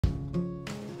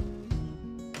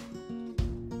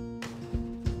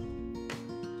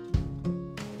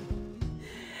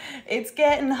It's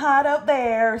getting hot out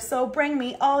there, so bring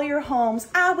me all your homes.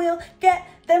 I will get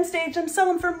them staged and sell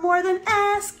them for more than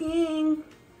asking.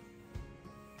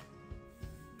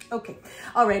 Okay,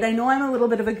 all right, I know I'm a little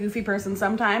bit of a goofy person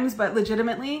sometimes, but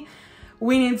legitimately,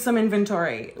 we need some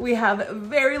inventory. We have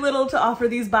very little to offer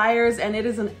these buyers, and it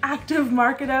is an active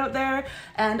market out there,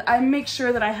 and I make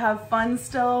sure that I have fun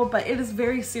still, but it is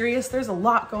very serious. There's a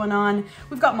lot going on.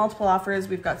 We've got multiple offers.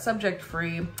 We've got subject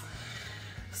free.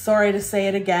 Sorry to say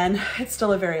it again. It's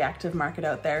still a very active market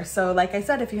out there. So like I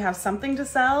said, if you have something to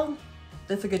sell,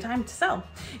 it's a good time to sell.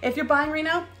 If you're buying right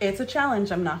now, it's a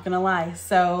challenge, I'm not gonna lie.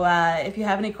 So if you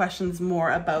have any questions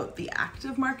more about the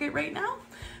active market right now,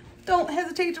 don't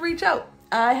hesitate to reach out.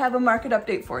 I have a market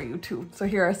update for you too. So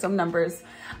here are some numbers.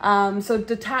 So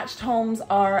detached homes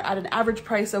are at an average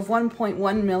price of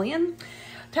 1.1 million.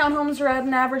 Townhomes are at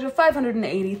an average of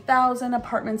 580,000.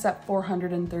 Apartments at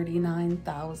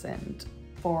 439,000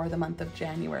 for the month of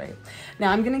January.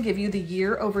 Now I'm gonna give you the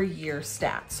year-over-year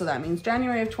stats. So that means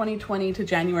January of 2020 to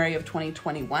January of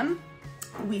 2021.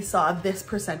 We saw this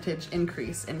percentage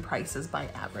increase in prices by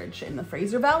average in the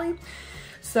Fraser Valley.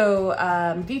 So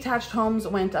detached homes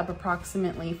went up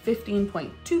approximately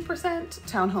 15.2%,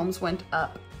 townhomes went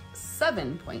up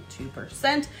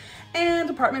 7.2%, and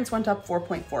apartments went up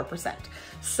 4.4%.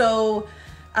 So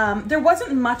there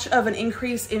wasn't much of an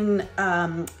increase in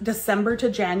December to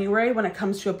January when it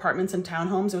comes to apartments and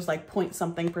townhomes. It was like point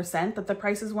something percent that the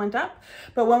prices went up.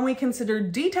 But when we consider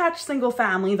detached single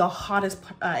family, the hottest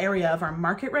area of our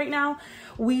market right now,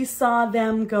 we saw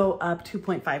them go up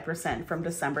 2.5% from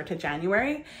December to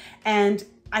January. And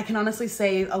I can honestly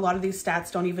say a lot of these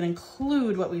stats don't even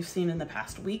include what we've seen in the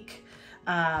past week.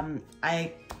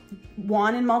 I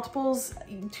won in multiples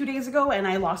 2 days ago and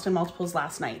I lost in multiples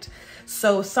last night.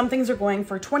 So some things are going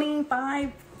for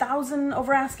 25,000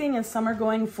 over asking and some are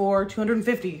going for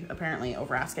 250 apparently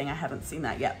over asking. I haven't seen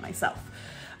that yet myself.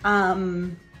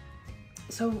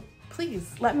 So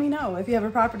please let me know if you have a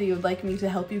property you would like me to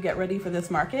help you get ready for this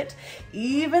market.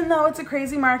 Even though it's a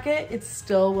crazy market, it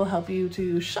still will help you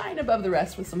to shine above the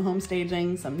rest with some home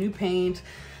staging, some new paint.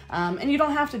 And you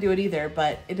don't have to do it either,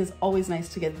 but it is always nice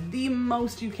to get the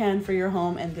most you can for your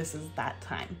home, and this is that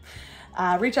time.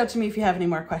 Reach out to me if you have any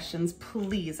more questions,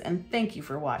 please, and thank you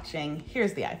for watching.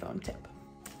 Here's the iPhone tip.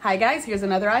 Hi guys, here's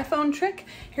another iPhone trick.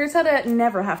 Here's how to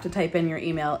never have to type in your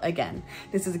email again.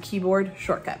 This is a keyboard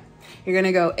shortcut. You're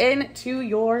gonna go into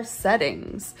your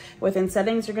settings. Within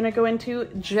settings, you're gonna go into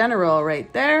general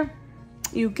right there.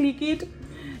 You click it,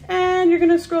 and you're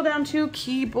gonna scroll down to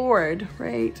keyboard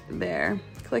right there.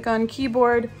 Click on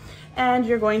keyboard, and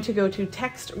you're going to go to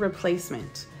text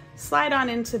replacement. Slide on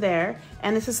into there,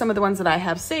 and this is some of the ones that I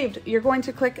have saved. You're going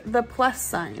to click the plus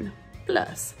sign,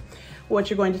 plus. What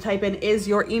you're going to type in is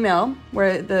your email,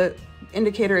 where the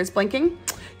indicator is blinking.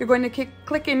 You're going to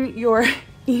click in your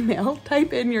email,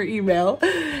 type in your email,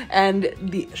 and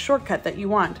the shortcut that you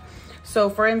want. So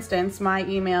for instance, my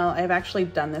email, I've actually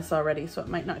done this already, so it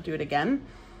might not do it again.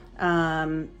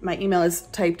 My email is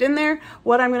typed in there.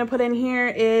 What I'm gonna put in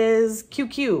here is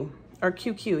QQ, or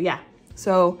QQ, yeah.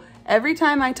 So every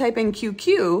time I type in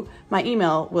QQ, my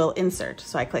email will insert.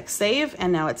 So I click save,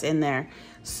 and now it's in there.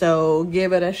 So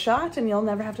give it a shot and you'll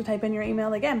never have to type in your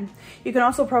email again. You can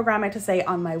also program it to say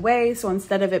on my way. So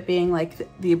instead of it being like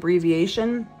the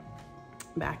abbreviation,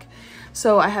 back.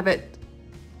 So I have it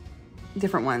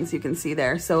different ones you can see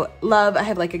there. So love, I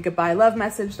have like a goodbye love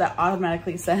message that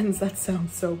automatically sends. That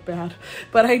sounds so bad,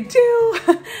 but I do.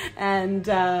 And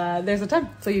there's a ton.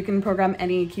 So you can program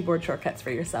any keyboard shortcuts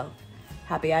for yourself.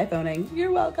 Happy iPhoning.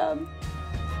 You're welcome.